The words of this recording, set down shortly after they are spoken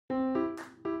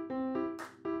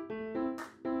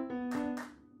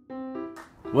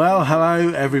Well, hello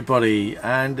everybody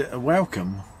and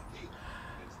welcome.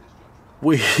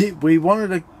 We wanted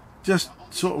to just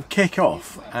sort of kick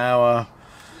off our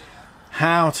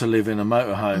how to live in a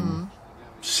motorhome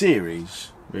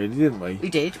series, really, didn't we? We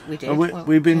did. And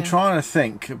we've been trying to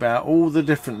think about all the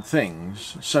different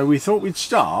things, so we thought we'd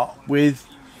start with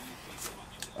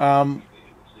how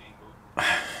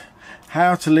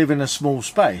to live in a small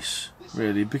space,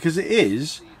 really, because it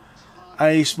is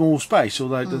a small space,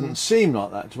 although it doesn't seem like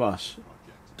that to us,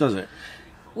 does it?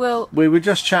 Well, we were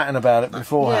just chatting about it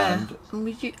beforehand.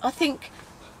 Yeah, I think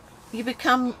you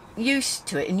become used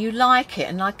to it and you like it,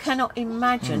 and I cannot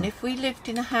imagine if we lived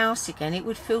in a house again, it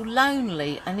would feel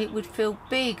lonely and it would feel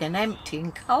big and empty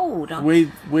and cold.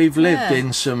 We've lived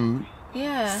in some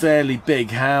fairly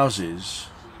big houses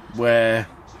where,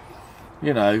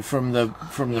 you know, from the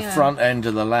front end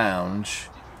of the lounge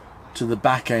to the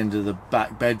back end of the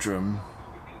back bedroom,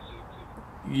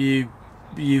 you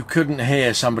couldn't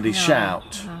hear somebody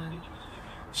shout.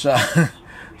 No.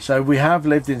 So we have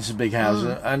lived in some big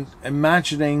houses, and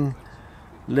imagining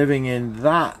living in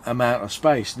that amount of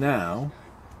space now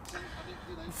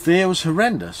feels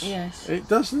horrendous. Yes, it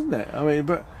does, doesn't it? I mean,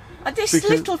 but there's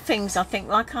little things, I think,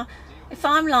 like if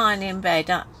I'm lying in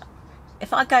bed,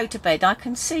 if I go to bed, I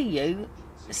can see you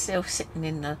still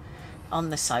sitting on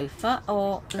the sofa,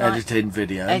 or like editing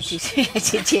videos,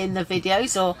 editing the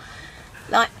videos, or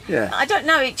like I don't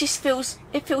know. It just feels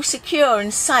secure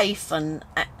and safe, and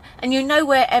you know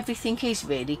where everything is,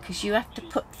 really, because you have to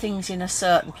put things in a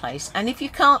certain place. And if you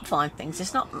can't find things,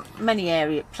 there's not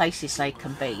many places they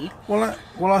can be. Well,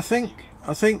 I think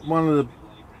one of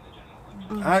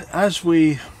the as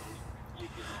we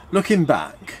looking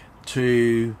back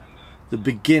to the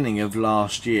beginning of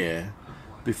last year,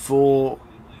 before.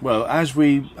 Well, as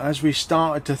we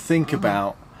started to think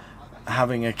about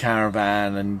having a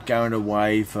caravan and going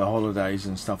away for holidays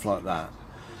and stuff like that,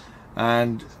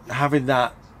 and having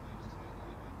that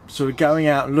sort of going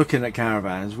out and looking at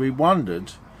caravans, we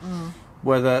wondered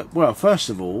whether, well, first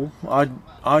of all,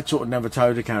 I'd sort of never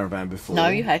towed a caravan before. No,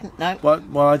 you hadn't, no.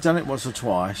 Well, I'd done it once or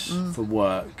twice for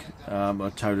work.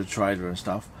 I towed a trailer and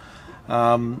stuff.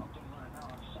 But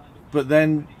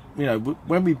then, you know,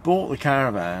 when we bought the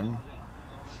caravan,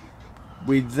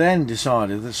 we then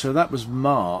decided that, so that was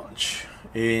March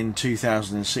in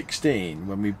 2016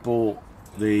 when we bought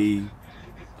the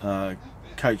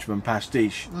Coachman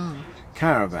Pastiche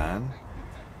caravan,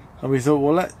 and we thought,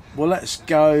 well, let's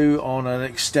go on an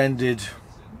extended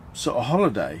sort of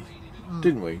holiday,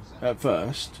 didn't we, at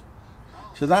first?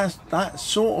 So that's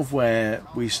sort of where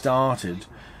we started,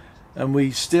 and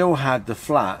we still had the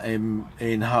flat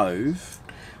in Hove.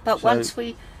 But once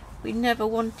we never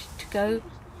wanted to go.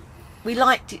 We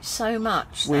liked it so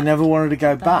much. We never wanted to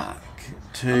go back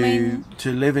to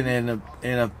living in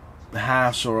a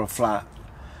house or a flat.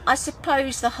 I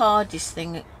suppose the hardest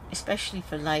thing, especially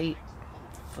for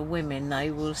women,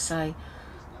 they will say,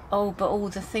 "Oh, but all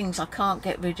the things, I can't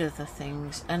get rid of the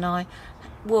things." And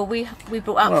we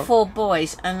brought up 4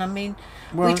 boys, and I mean,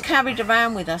 we'd carried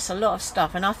around with us a lot of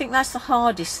stuff, and I think that's the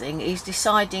hardest thing, is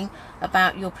deciding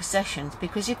about your possessions,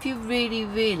 because if you really,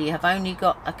 really have only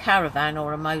got a caravan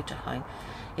or a motorhome,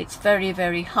 it's very,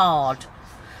 very hard.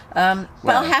 But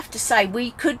I have to say,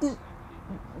 we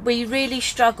really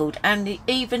struggled, and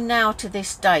even now to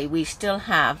this day we still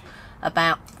have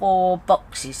about 4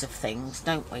 boxes of things,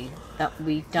 don't we, that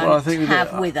we don't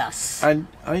have with us. And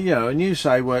you know, and you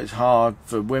say, well, it's hard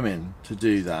for women to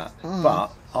do that,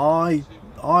 but I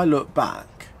look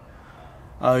back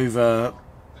over,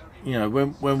 you know,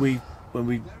 when we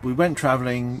went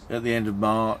travelling at the end of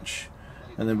March,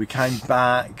 and then we came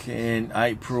back in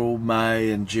April, May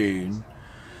and June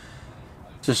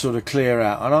to sort of clear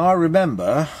out, and I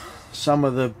remember some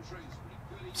of the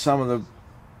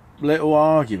little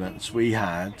arguments we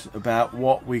had about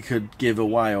what we could give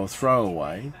away or throw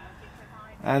away,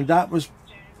 and that was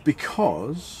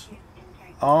because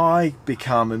I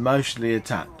become emotionally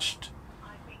attached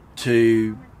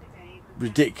to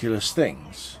ridiculous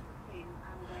things,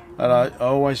 and I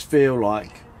always feel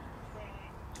like,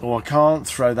 oh, I can't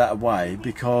throw that away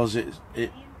because it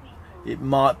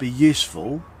might be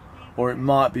useful, or it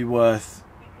might be worth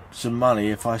some money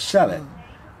if I sell it,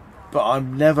 but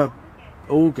I'm never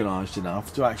organised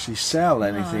enough to actually sell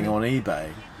anything on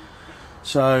eBay.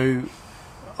 So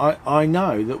I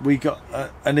know that we got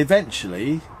and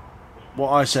eventually what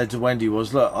I said to Wendy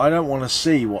was, look, I don't want to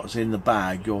see what's in the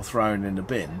bag you're throwing in the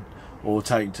bin or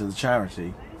taking to the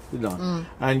charity, didn't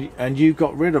I? And you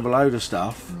got rid of a load of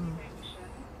stuff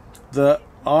that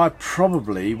I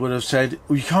probably would have said,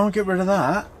 well, you can't get rid of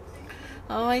that.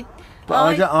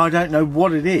 But I don't know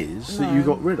what it is that you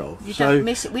got rid of. You don't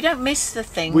miss it. We don't miss the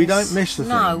things. We don't miss the things.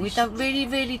 No, we don't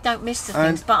really don't miss the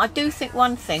things. But I do think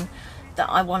one thing that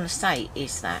I want to say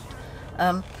is that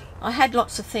I had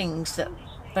lots of things that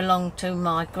belonged to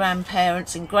my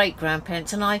grandparents and great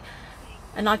grandparents, and I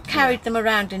carried them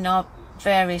around in our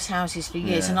various houses for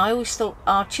years, and I always thought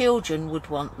our children would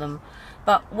want them.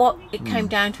 But what it came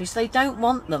down to is they don't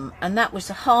want them, and that was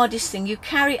the hardest thing. You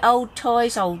carry old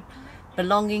toys, old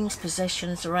belongings,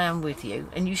 possessions around with you,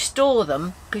 and you store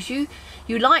them because you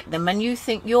like them and you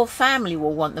think your family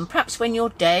will want them, perhaps when you're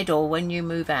dead or when you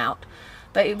move out.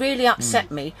 But it really upset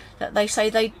me that they say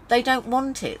they don't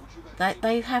want it.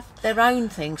 They have their own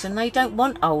things and they don't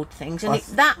want old things, and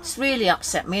that's really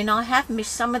upset me. And I have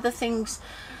missed some of the things,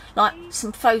 like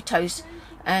some photos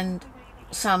and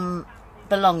some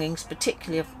belongings,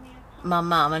 particularly of my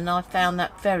mum, and I found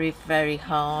that very, very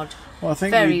hard. Well, I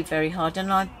think very hard.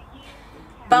 And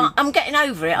but I'm getting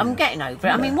over it. I'm getting over it.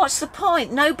 I mean, what's the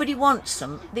point? Nobody wants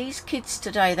them. These kids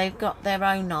today, they've got their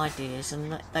own ideas,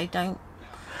 and they don't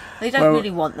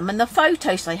really want them. And the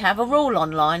photos they have are all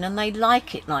online, and they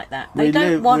like it like that. They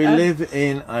don't want. We live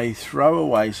in a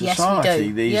throwaway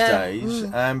society these days,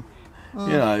 and you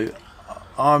know,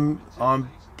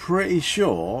 I'm pretty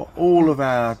sure all of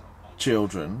our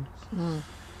children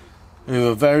who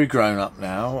are very grown up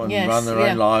now and run their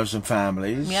own lives and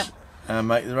families and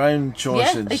make their own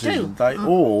choices and decisions, they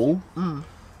all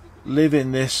live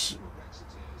in this,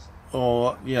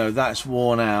 or you know, that's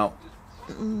worn out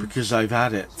because they've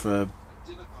had it for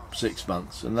 6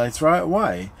 months and they throw it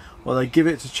away, or they give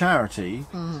it to charity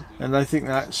and they think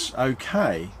that's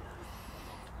okay.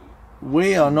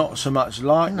 We are not so much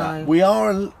like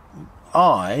that.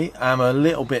 I am a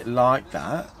little bit like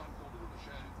that,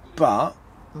 but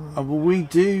we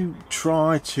do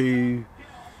try to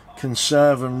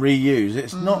conserve and reuse.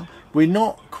 It's not, we're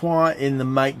not quite in the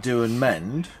make do and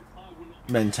mend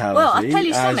mentality, well, I'll tell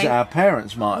you as our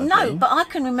parents might have been. But I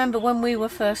can remember when we were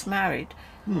first married,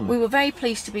 we were very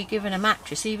pleased to be given a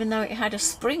mattress, even though it had a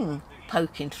spring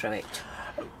poking through it.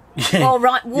 Or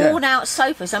worn out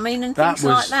sofas, I mean, and things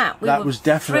like that. That was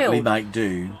definitely make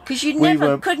do. Because you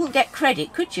couldn't get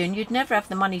credit, could you? And you'd never have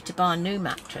the money to buy a new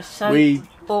mattress. So,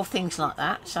 or things like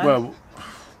that. So. Well,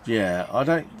 yeah, I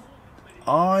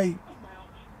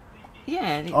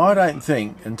don't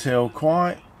think until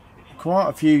quite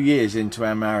a few years into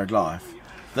our married life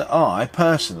that I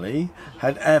personally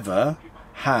had ever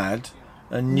had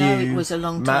a new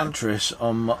mattress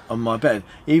on my bed.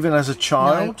 Even as a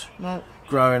child. No.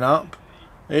 Growing up,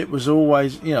 it was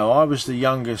always, you know, I was the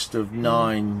youngest of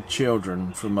 9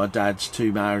 children from my dad's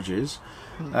 2 marriages,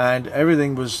 and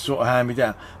everything was sort of hand me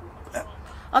down.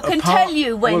 I can tell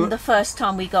you when the first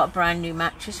time we got a brand new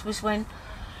mattress was when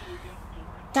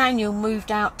Daniel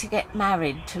moved out to get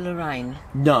married to Lorraine.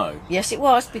 No. Yes, it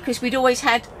was, because we'd always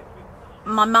had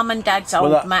my mum and dad's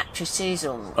old mattresses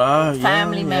or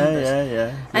family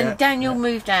members. And Daniel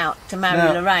moved out to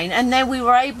marry Lorraine, and then we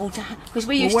were able to, because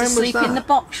we used to sleep in the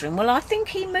box room. Well, I think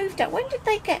he moved out. When did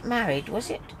they get married? Was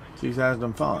it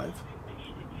 2005?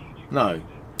 No,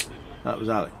 that was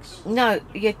Alex. No,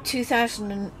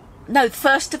 2000. No,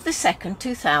 1st of the 2nd,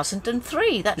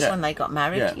 2003. That's when they got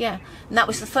married. Yeah, and that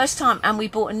was the first time. And we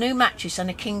bought a new mattress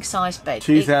and a king size bed.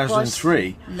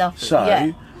 2003. Lovely.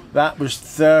 So. That was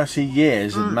 30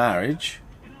 years of marriage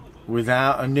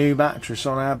without a new mattress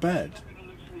on our bed.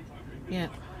 Yeah.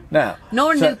 Now,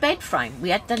 nor a new bed frame.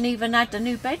 We hadn't even had a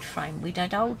new bed frame. We'd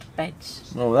had old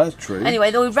beds. Well, that's true.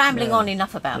 Anyway, we're rambling on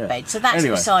enough about beds, so that's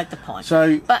beside the point.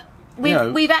 So, but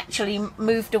we've actually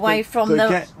moved away from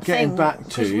the getting back to,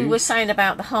 because we were saying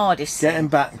about the hardest. Getting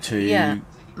back to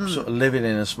sort of living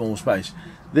in a small space.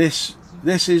 This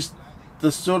is the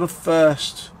sort of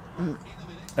first.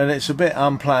 And it's a bit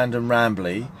unplanned and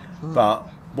rambly, but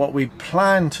what we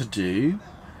plan to do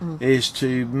is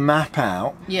to map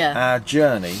out our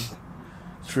journey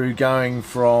through going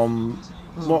from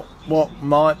what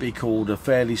might be called a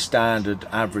fairly standard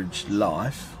average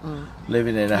life,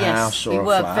 living in a house or a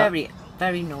flat. Yes, we were very,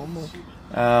 very normal.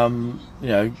 You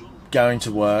know, going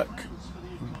to work,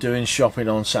 doing shopping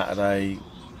on Saturday,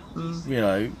 you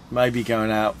know, maybe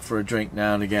going out for a drink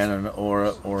now and again, or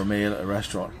a meal at a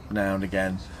restaurant now and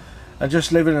again, and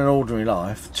just living an ordinary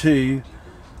life, to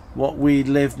what we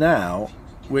live now,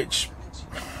 which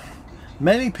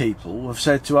many people have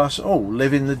said to us,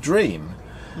 living the dream.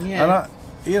 And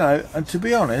and to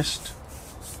be honest,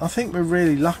 I think we're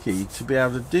really lucky to be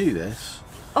able to do this.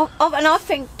 And I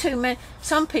think too,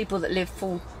 some people that live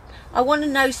I want to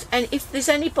know, and if there's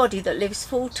anybody that lives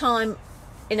full time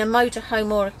in a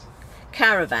motorhome or a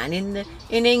caravan in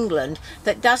England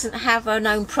that doesn't have an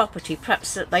own property,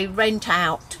 perhaps that they rent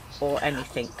out or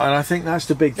anything. And I think that's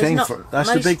the big thing for us.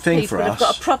 Most people have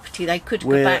got a property they could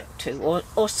go back to,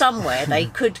 or somewhere they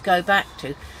could go back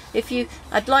to.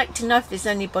 I'd like to know if there's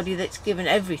anybody that's given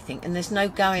everything and there's no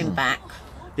going back.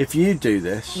 If you do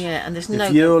this, and there's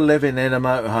if you're living in a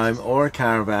motorhome or a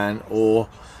caravan or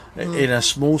in a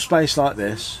small space like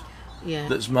this,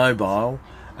 that's mobile,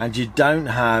 and you don't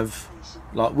have,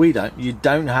 like we don't, you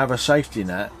don't have a safety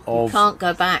net of you can't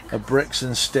go back. A bricks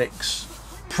and sticks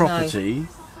property.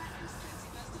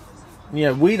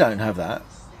 No. We don't have that.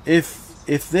 If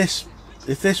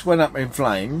this went up in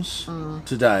flames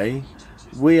today,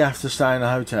 we have to stay in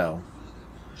a hotel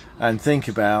and think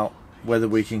about whether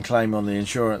we can claim on the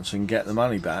insurance and get the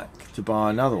money back to buy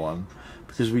another one,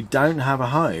 because we don't have a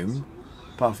home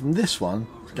apart from this one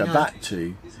to go back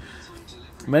to.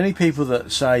 Many people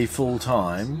that say full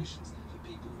time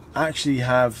actually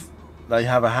have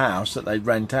a house that they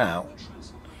rent out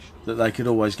that they could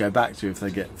always go back to if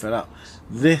they get fed up.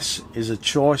 This is a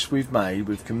choice we've made,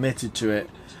 we've committed to it,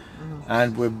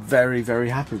 and we're very, very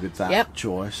happy with that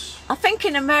choice. I think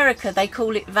in America they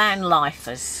call it van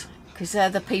lifers, because they're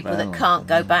the people that can't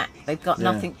go back. They've got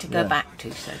nothing to go back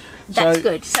to. So that's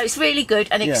good. So it's really good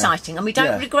and exciting, and we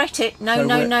don't regret it. No,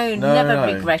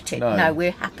 never regret it. No,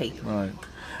 we're happy. Right.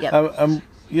 Yep.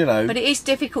 You know. But it is a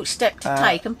difficult step to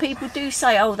take, and people do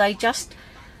say, "Oh, they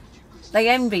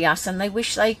envy us and they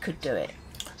wish they could do it."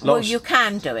 Well, you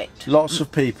can do it. Lots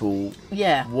of people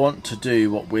want to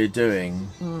do what we're doing,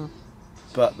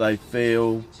 but they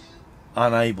feel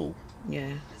unable.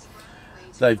 Yeah.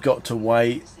 They've got to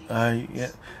wait.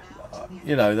 They've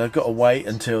got to wait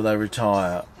until they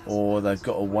retire, or they've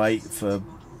got to wait for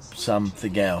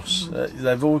something else.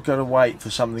 They've all got to wait for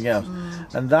something else,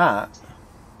 and that.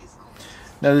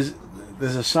 Now,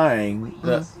 there's a saying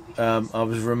that I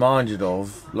was reminded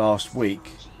of last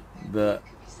week that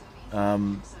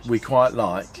we quite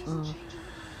like, and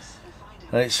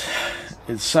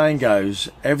the saying goes,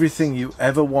 everything you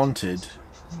ever wanted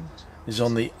is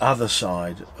on the other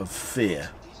side of fear.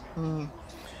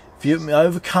 If you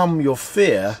overcome your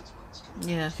fear,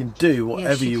 you can do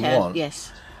whatever you want.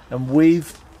 Yes. And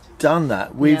we've done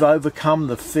that. We've overcome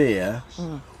the fear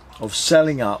of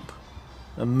selling up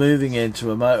and moving into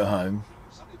a motorhome,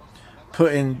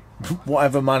 putting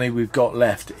whatever money we've got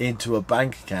left into a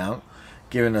bank account,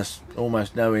 giving us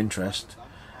almost no interest,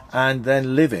 and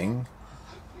then living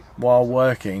while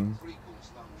working,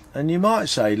 and you might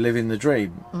say living the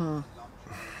dream.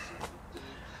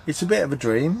 It's a bit of a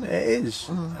dream, it is.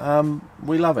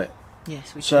 We love it.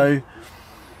 Yes, we do. So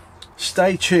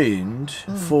stay tuned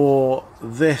for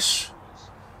this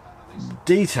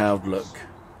detailed look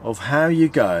of how you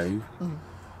go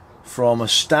from a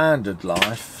standard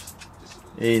life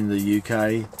in the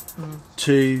UK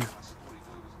to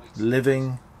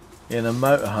living in a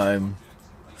motorhome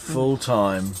full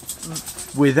time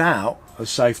without a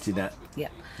safety net.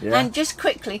 Yep. Yeah. And just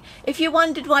quickly, if you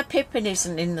wondered why Pippin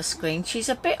isn't in the screen, she's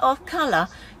a bit off colour.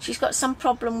 She's got some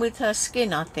problem with her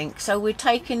skin, I think. So we're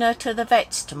taking her to the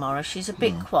vets tomorrow. She's a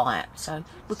bit quiet, so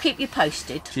we'll keep you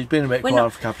posted. She's been a bit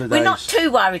quiet for a couple of days. We're not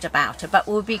too worried about her, but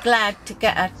we'll be glad to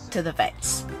get her to the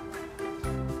vets.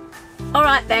 All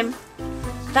right then.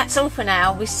 That's all for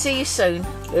now. We'll see you soon.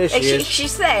 There she is.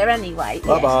 She's there anyway.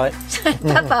 Bye-bye.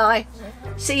 Bye-bye.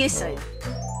 See you soon.